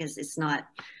process, you know, because it's not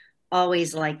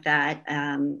always like that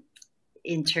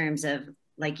in terms of,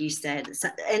 like you said,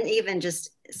 and even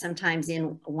just sometimes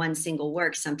in one single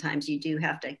work, sometimes you do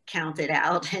have to count it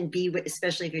out and be,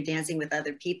 especially if you're dancing with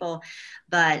other people.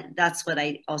 But that's what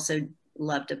I also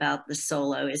loved about the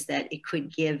solo, is that it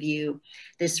could give you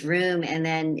this room. And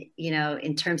then, you know,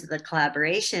 in terms of the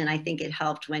collaboration, I think it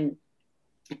helped when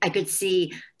I could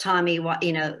see Tommie,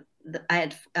 you know,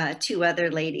 I had 2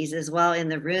 other ladies as well in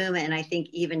the room. And I think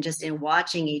even just in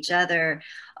watching each other,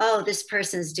 oh, this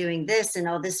person's doing this and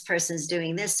oh, this person's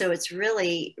doing this. So it's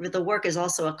really, the work is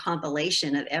also a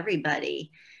compilation of everybody,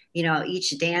 you know,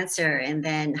 each dancer, and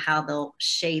then how they'll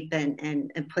shape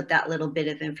and put that little bit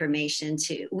of information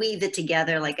to weave it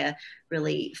together like a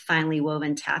really finely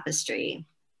woven tapestry.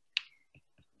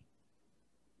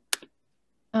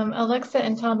 Alexa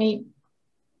and Tommie,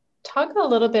 talk a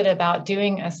little bit about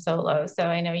doing a solo. So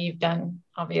I know you've done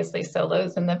obviously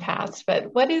solos in the past,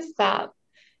 but what is that?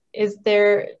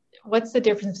 What's the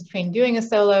difference between doing a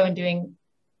solo and doing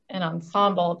an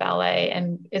ensemble ballet?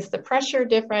 And is the pressure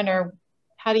different, or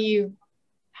how do you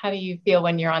feel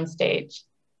when you're on stage?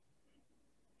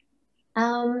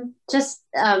 Just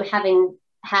having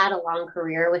had a long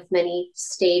career with many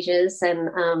stages,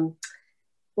 and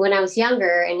when I was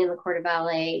younger and in the corps de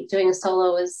ballet, doing a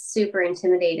solo was super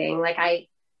intimidating. Like I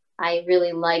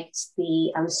really liked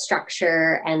the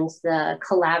structure and the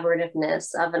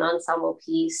collaborativeness of an ensemble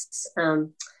piece.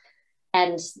 And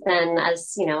then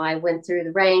as, you know, I went through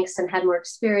the ranks and had more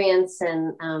experience,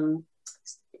 and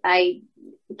I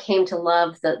came to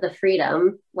love the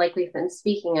freedom, like we've been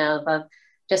speaking of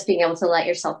just being able to let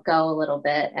yourself go a little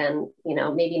bit, and, you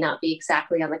know, maybe not be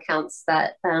exactly on the counts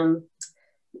that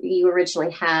you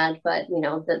originally had, but, you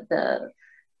know, the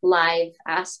live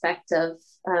aspect of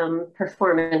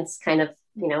performance kind of,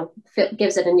 you know,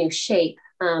 gives it a new shape.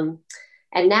 And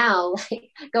now, like,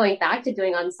 going back to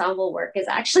doing ensemble work is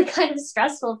actually kind of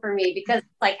stressful for me, because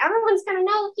like everyone's gonna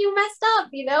know if you messed up,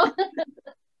 you know.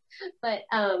 But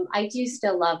I do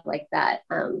still love like that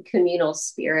communal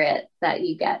spirit that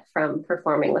you get from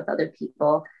performing with other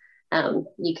people.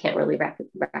 You can't really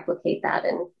replicate that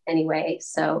in any way.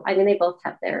 So, I mean, they both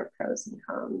have their pros and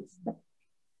cons.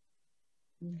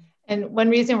 And one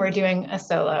reason we're doing a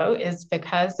solo is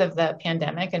because of the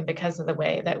pandemic and because of the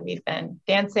way that we've been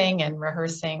dancing and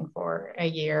rehearsing for a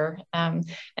year. And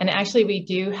actually, we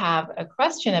do have a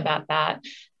question about that.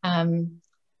 And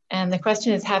the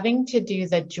question is, having to do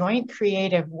the joint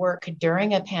creative work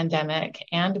during a pandemic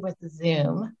and with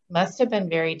Zoom must have been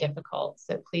very difficult.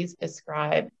 So please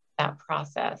describe that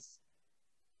process.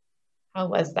 How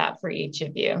was that for each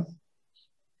of you?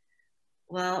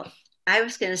 Well, I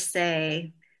was going to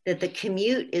say that the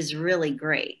commute is really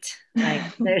great. Like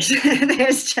that's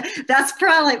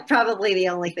probably the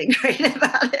only thing great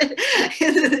about it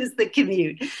is the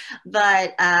commute.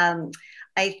 But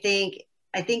I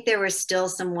think there were still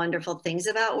some wonderful things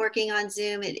about working on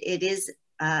Zoom. It is,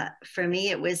 for me,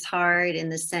 it was hard in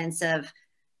the sense of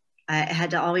I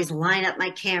had to always line up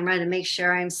my camera to make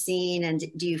sure I'm seen. And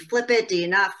do you flip it? Do you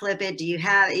not flip it? Do you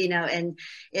have, you know, and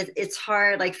it's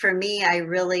hard. Like for me, I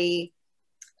really,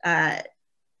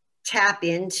 tap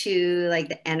into like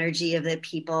the energy of the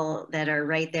people that are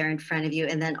right there in front of you.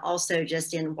 And then also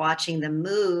just in watching them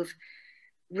move,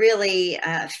 really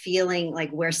feeling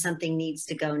like where something needs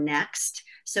to go next.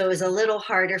 So it was a little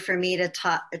harder for me to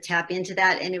tap into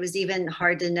that. And it was even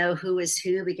hard to know who was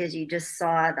who because you just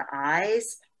saw the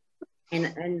eyes.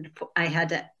 And I had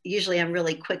to, usually I'm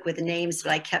really quick with names,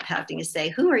 but I kept having to say,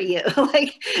 who are you?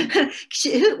 Like,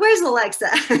 where's Alexa?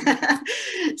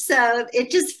 So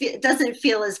it just doesn't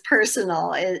feel as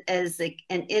personal as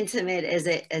and intimate as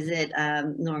it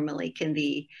normally can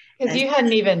be. Because you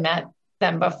hadn't even met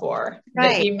them before,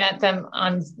 right? But you met them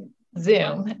on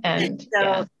Zoom, and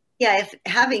so, if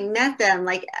having met them,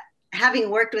 like having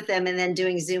worked with them and then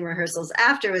doing Zoom rehearsals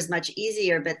after was much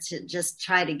easier, but to just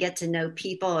try to get to know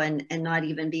people and not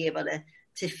even be able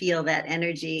to feel that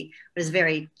energy was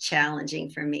very challenging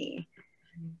for me.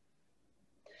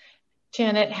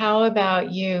 Janet, how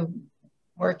about you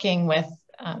working with,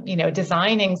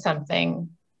 designing something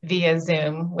via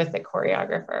Zoom with the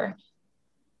choreographer?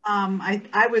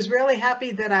 I was really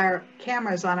happy that our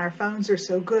cameras on our phones are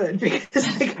so good because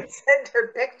I could send her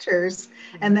pictures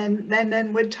and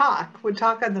then would talk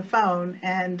on the phone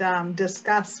and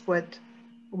discuss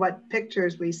what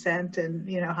pictures we sent and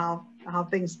how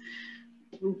things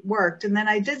worked. And then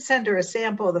I did send her a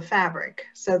sample of the fabric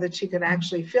so that she could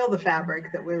actually feel the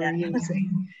fabric that we were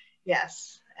using.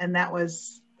 Yes, and that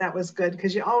was good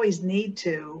because you always need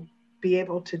to be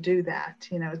able to do that.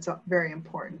 It's very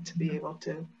important to be able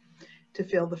to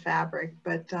feel the fabric,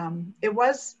 but it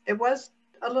was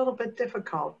a little bit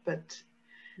difficult, but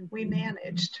we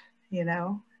managed,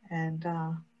 and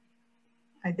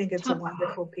I think it's a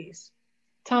wonderful piece.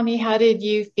 Tommie, how did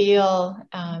you feel,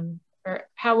 or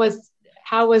how was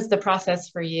the process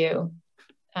for you?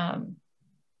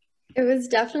 It was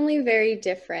definitely very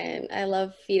different. I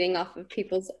love feeding off of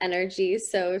people's energy.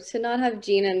 So to not have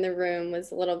Gina in the room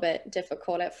was a little bit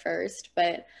difficult at first,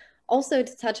 but also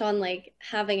to touch on like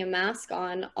having a mask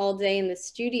on all day in the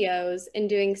studios and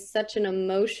doing such an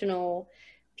emotional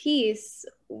piece.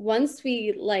 Once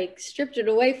we like stripped it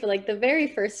away for like the very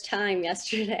first time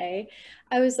yesterday,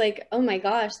 I was like, oh my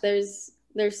gosh, there's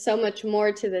so much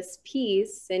more to this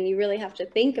piece. And you really have to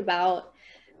think about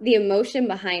the emotion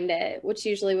behind it, which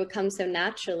usually would come so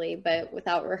naturally, but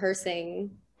without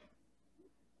rehearsing,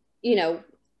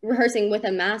 rehearsing with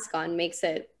a mask on makes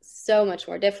it so much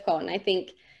more difficult. And I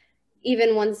think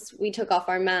even once we took off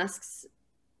our masks,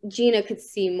 Gina could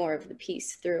see more of the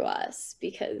piece through us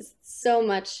because so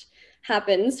much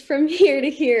happens from here to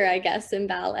here, I guess, in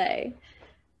ballet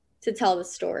to tell the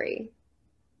story.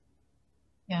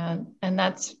 Yeah, and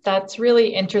that's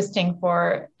really interesting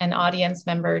for an audience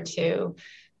member to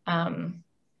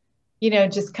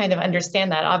just kind of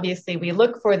understand that. Obviously, we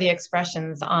look for the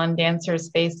expressions on dancers'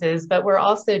 faces, but we're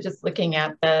also just looking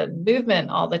at the movement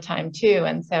all the time too.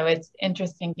 And so it's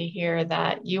interesting to hear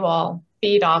that you all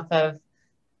feed off of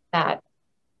that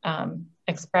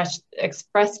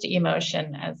expressed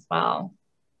emotion as well.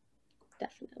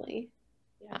 Definitely.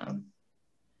 Yeah.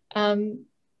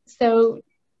 So,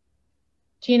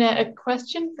 Gina, a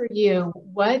question for you.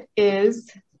 What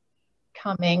is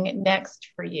coming next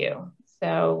for you?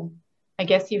 So I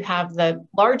guess you have the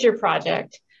larger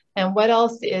project, and what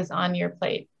else is on your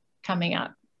plate coming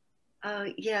up? Oh,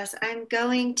 yes, I'm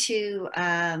going to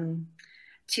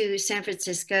San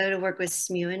Francisco to work with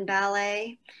Muse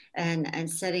Ballet and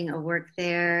setting a work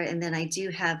there. And then I do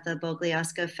have the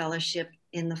Bogliasco Fellowship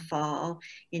in the fall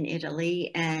in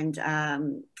Italy, and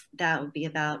that will be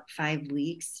about 5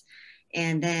 weeks.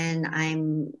 And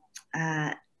then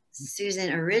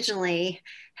Susan originally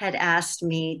had asked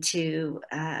me to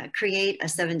create a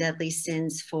 7 Deadly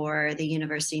Sins for the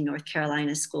University of North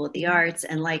Carolina School of the Arts.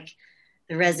 And like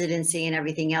the residency and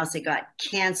everything else, it got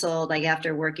canceled like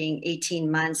after working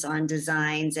 18 months on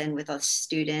designs and with us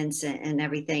students and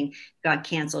everything, got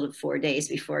canceled in 4 days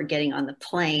before getting on the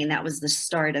plane. That was the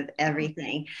start of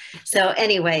everything. So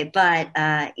anyway, but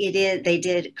they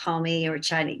did call me or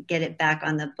try to get it back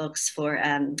on the books for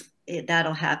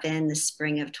that'll happen the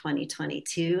spring of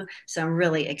 2022. So I'm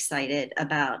really excited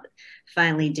about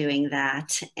finally doing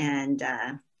that. And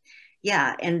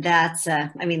yeah, and that's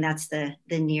that's the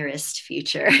nearest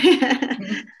future.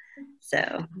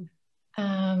 So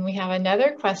we have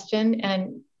another question,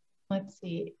 and let's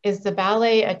see, is the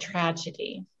ballet a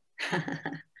tragedy?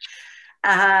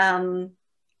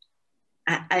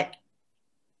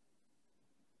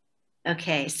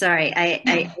 Okay, sorry,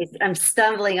 I'm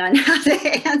stumbling on how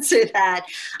to answer that.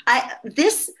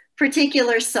 This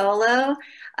particular solo,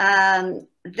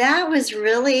 that was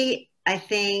really, I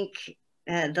think,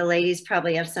 the ladies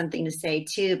probably have something to say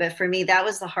too, but for me, that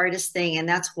was the hardest thing. And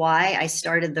that's why I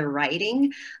started the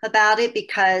writing about it,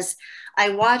 because I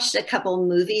watched a couple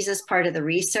movies as part of the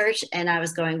research, and I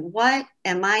was going, what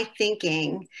am I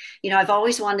thinking? You know, I've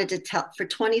always wanted to tell, for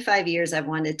 25 years, I've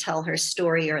wanted to tell her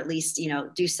story, or at least, you know,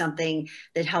 do something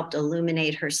that helped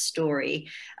illuminate her story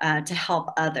to help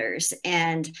others.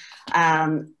 And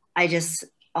I just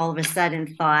all of a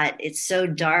sudden thought, it's so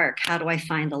dark. How do I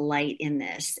find the light in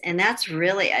this? And that's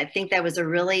really, I think that was a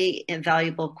really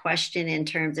invaluable question in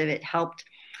terms of it helped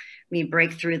me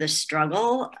break through the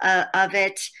struggle of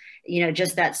it, you know,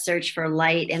 just that search for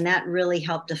light. And that really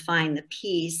helped define the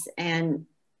piece. And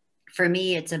for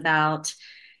me, it's about,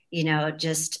 you know,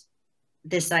 just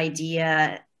this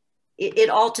idea, it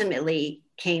ultimately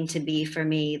came to be for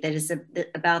me that is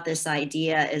about this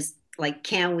idea is like,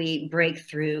 can we break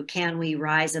through? Can we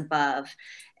rise above?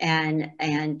 And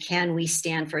can we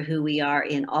stand for who we are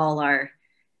in all our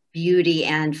beauty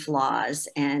and flaws,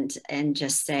 and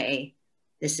just say,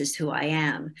 this is who I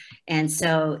am. And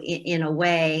so in a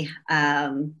way,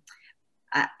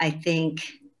 I think,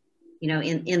 you know,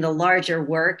 in the larger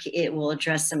work, it will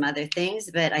address some other things,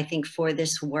 but I think for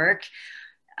this work,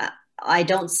 I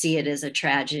don't see it as a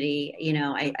tragedy. You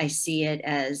know, I see it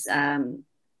as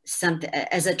something,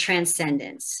 as a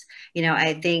transcendence. You know,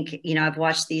 I think, you know, I've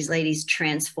watched these ladies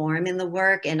transform in the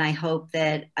work, and I hope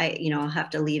that you know, I'll have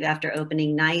to leave after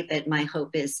opening night, but my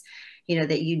hope is, you know,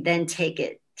 that you then take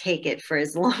it for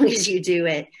as long as you do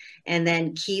it, and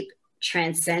then keep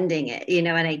transcending it, you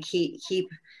know, and I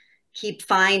keep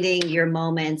finding your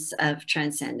moments of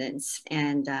transcendence.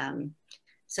 And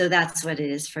so that's what it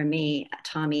is for me.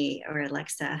 Tommie or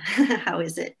Alexa, how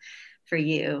is it for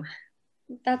you?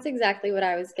 That's exactly what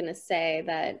I was going to say,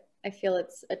 that I feel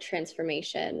it's a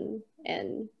transformation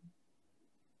and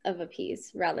of a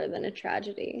piece rather than a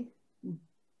tragedy.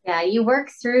 Yeah, you work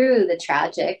through the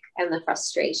tragic and the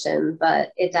frustration,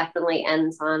 but it definitely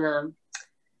ends on,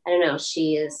 I don't know,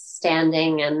 she is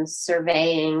standing and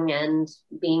surveying and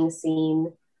being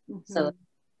seen. Mm-hmm. So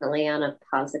definitely on a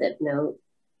positive note.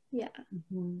 Yeah.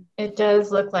 Mm-hmm. It does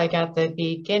look like at the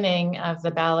beginning of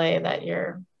the ballet that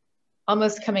you're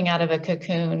almost coming out of a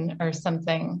cocoon or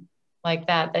something like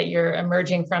that, that you're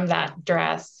emerging from that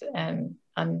dress and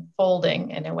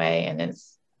unfolding in a way, and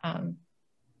it's and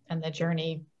the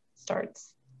journey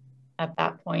starts at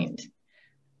that point.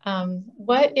 Another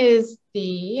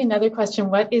question,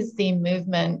 what is the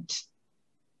movement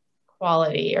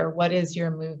quality, or what is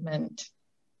your movement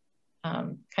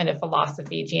kind of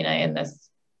philosophy, Gina, in this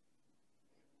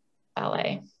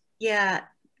ballet? Yeah,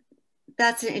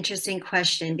 that's an interesting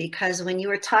question, because when you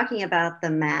were talking about the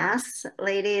mass,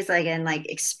 ladies, like, and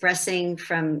like expressing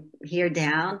from here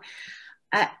down,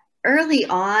 early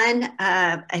on,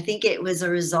 I think it was a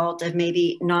result of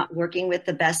maybe not working with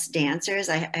the best dancers.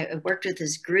 I worked with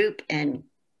this group, and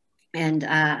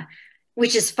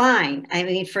which is fine. I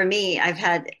mean, for me,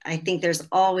 I think there's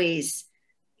always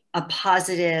a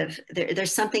positive,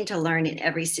 there's something to learn in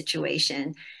every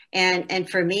situation. And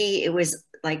for me, it was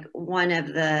like one of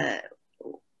the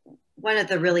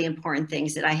really important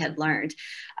things that I had learned.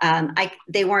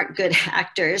 They weren't good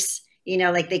actors, you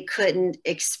know, like they couldn't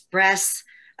express.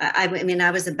 I mean,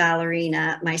 I was a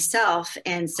ballerina myself.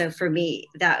 And so for me,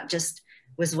 that just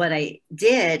was what I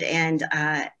did. And,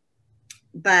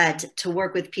 but to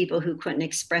work with people who couldn't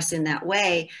express in that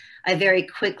way, I very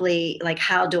quickly, like,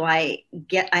 how do I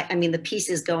I mean, the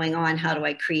piece is going on, how do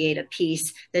I create a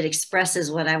piece that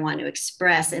expresses what I want to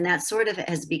express? And that sort of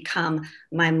has become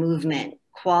my movement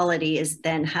quality, is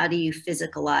then how do you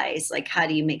physicalize, like, how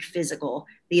do you make physical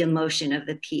the emotion of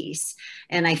the piece?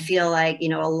 And I feel like, you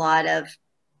know, a lot of,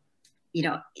 you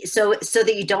know, so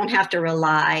that you don't have to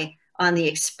rely on the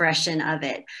expression of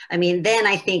it. I mean, then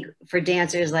I think for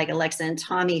dancers like Alexa and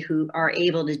Tommie who are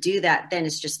able to do that, then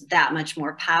it's just that much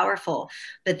more powerful.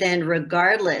 But then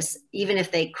regardless, even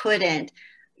if they couldn't,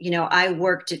 you know, I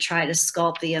work to try to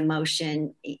sculpt the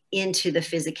emotion into the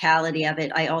physicality of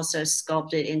it. I also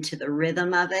sculpt it into the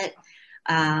rhythm of it.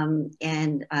 And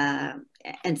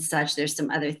such. There's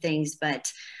some other things,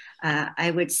 but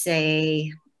I would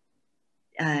say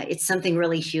it's something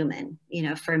really human, you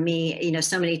know, for me, you know,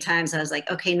 so many times I was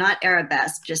like, okay, not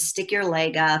arabesque, just stick your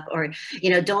leg up, or, you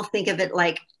know, don't think of it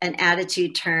like an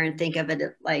attitude turn, think of it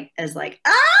like, as like,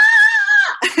 ah!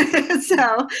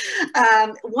 So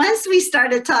once we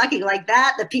started talking like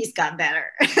that, the piece got better.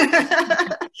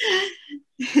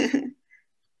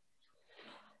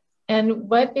 And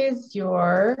what is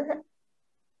your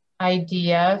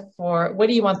idea for, what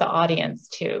do you want the audience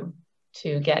to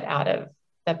get out of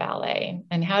the ballet,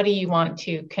 and how do you want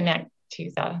to connect to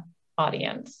the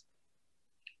audience?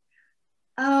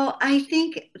 Oh, I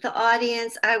think the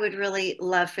audience, I would really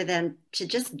love for them to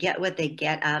just get what they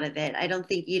get out of it. I don't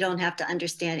think you don't have to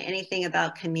understand anything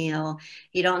about Camille.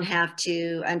 You don't have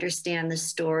to understand the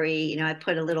story. You know, I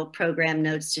put a little program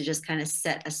notes to just kind of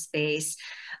set a space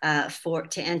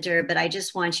to enter, but I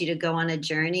just want you to go on a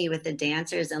journey with the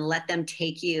dancers and let them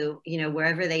take you, you know,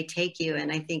 wherever they take you.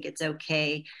 And I think it's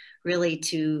okay really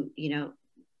to, you know,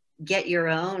 get your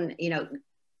own, you know,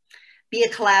 be a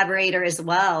collaborator as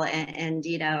well. And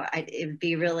you know, it'd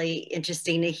be really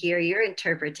interesting to hear your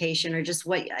interpretation, or just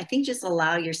what, I think just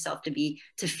allow yourself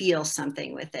to feel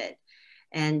something with it,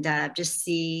 and just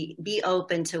be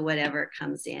open to whatever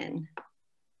comes in.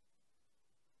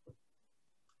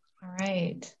 All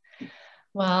right.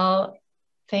 Well,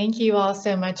 thank you all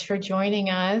so much for joining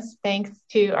us. Thanks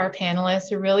to our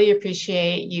panelists. We really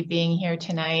appreciate you being here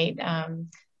tonight.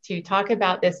 To talk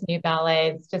about this new ballet.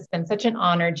 It's just been such an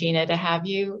honor, Gina, to have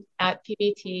you at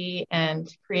PBT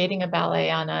and creating a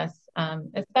ballet on us,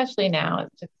 especially now.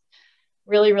 It's just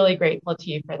really, really grateful to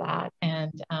you for that.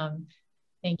 And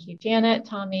thank you, Janet,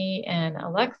 Tommie, and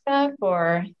Alexa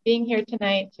for being here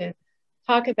tonight to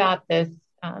talk about this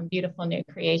beautiful new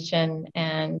creation.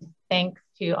 And thanks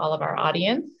to all of our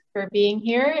audience for being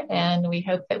here. And we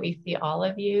hope that we see all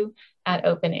of you at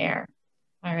Open Air.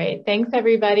 All right. Thanks,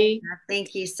 everybody.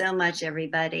 Thank you so much,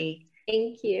 everybody.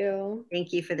 Thank you.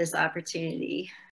 Thank you for this opportunity.